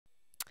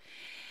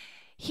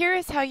Here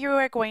is how you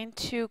are going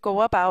to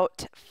go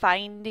about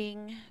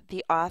finding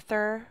the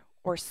author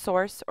or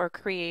source or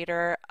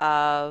creator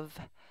of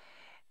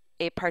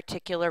a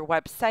particular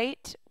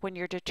website when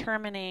you're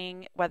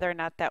determining whether or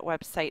not that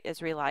website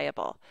is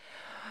reliable.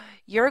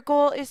 Your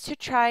goal is to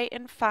try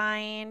and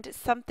find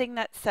something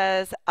that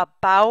says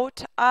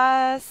about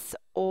us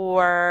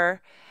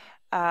or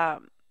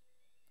um,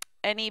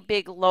 any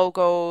big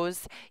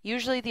logos.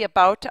 Usually the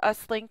About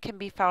Us link can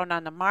be found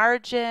on the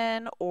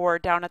margin or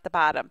down at the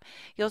bottom.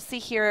 You'll see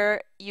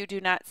here you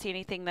do not see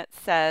anything that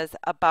says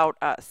About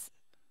Us.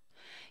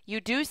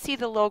 You do see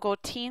the logo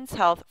Teens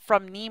Health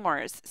from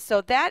Nemours. So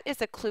that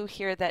is a clue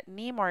here that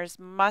Nemours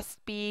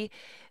must be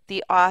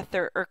the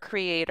author or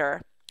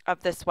creator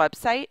of this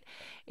website.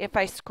 If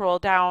I scroll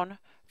down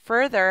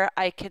further,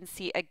 I can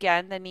see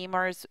again the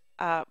Nemours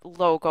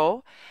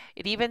logo.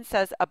 It even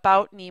says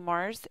About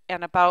Nemours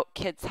and About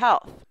Kids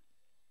Health.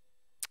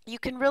 You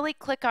can really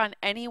click on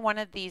any one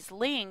of these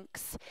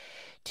links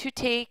to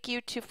take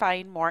you to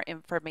find more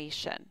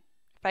information.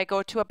 If I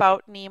go to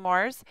About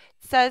Nemours,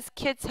 it says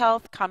Kids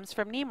Health comes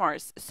from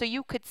Nemours. So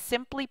you could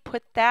simply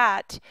put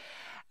that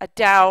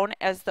down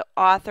as the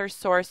author,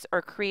 source,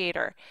 or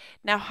creator.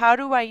 Now, how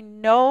do I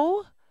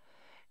know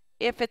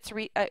if it's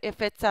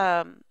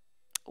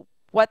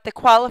what the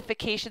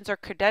qualifications or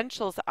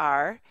credentials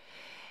are?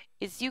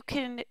 Is you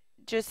can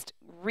just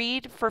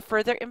read for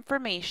further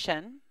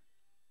information.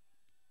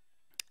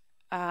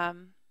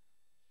 And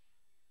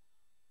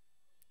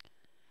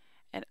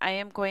I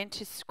am going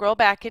to scroll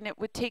back, and it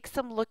would take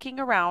some looking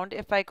around.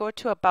 If I go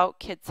to About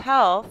Kids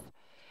Health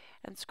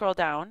and scroll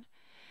down,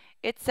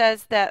 it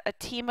says that a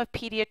team of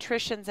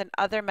pediatricians and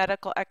other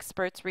medical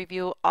experts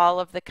review all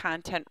of the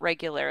content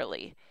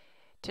regularly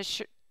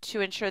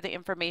to ensure the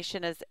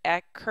information is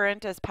as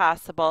current as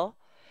possible.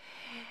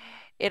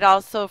 It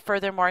also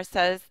furthermore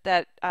says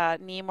that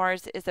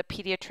Nemours is a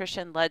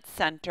pediatrician-led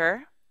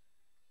center.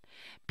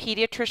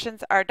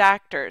 Pediatricians are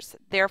doctors,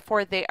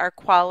 therefore they are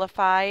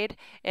qualified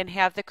and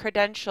have the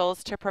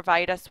credentials to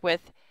provide us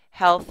with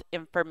health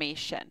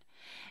information.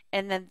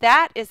 And then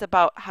that is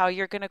about how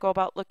you're going to go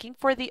about looking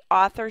for the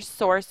author,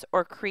 source,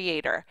 or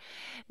creator.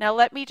 Now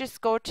let me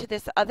just go to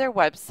this other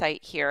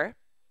website here.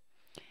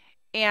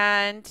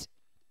 And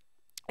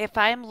if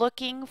I'm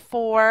looking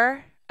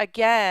for,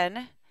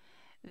 again,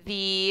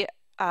 the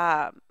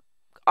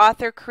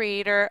author,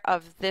 creator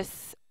of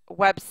this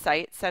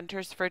website,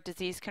 Centers for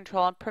Disease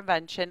Control and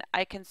Prevention,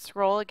 I can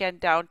scroll again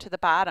down to the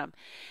bottom.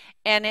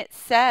 And it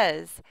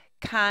says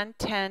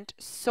content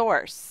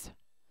source.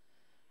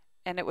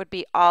 And it would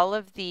be all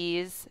of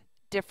these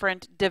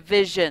different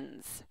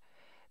divisions.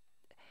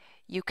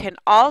 You can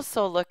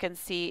also look and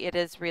see it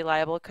is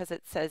reliable because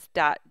it says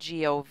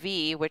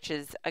 .gov, which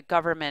is a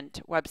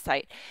government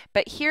website.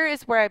 But here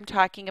is where I'm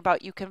talking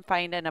about you can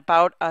find an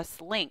About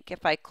Us link.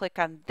 If I click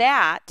on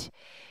that,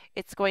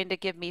 it's going to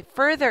give me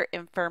further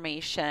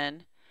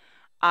information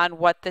on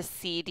what the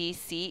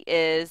CDC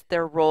is,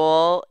 their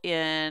role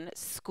in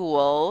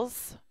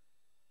schools,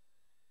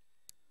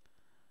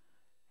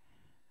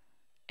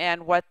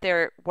 and what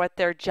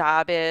their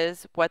job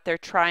is, what they're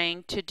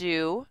trying to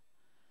do,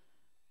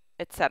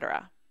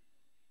 etc.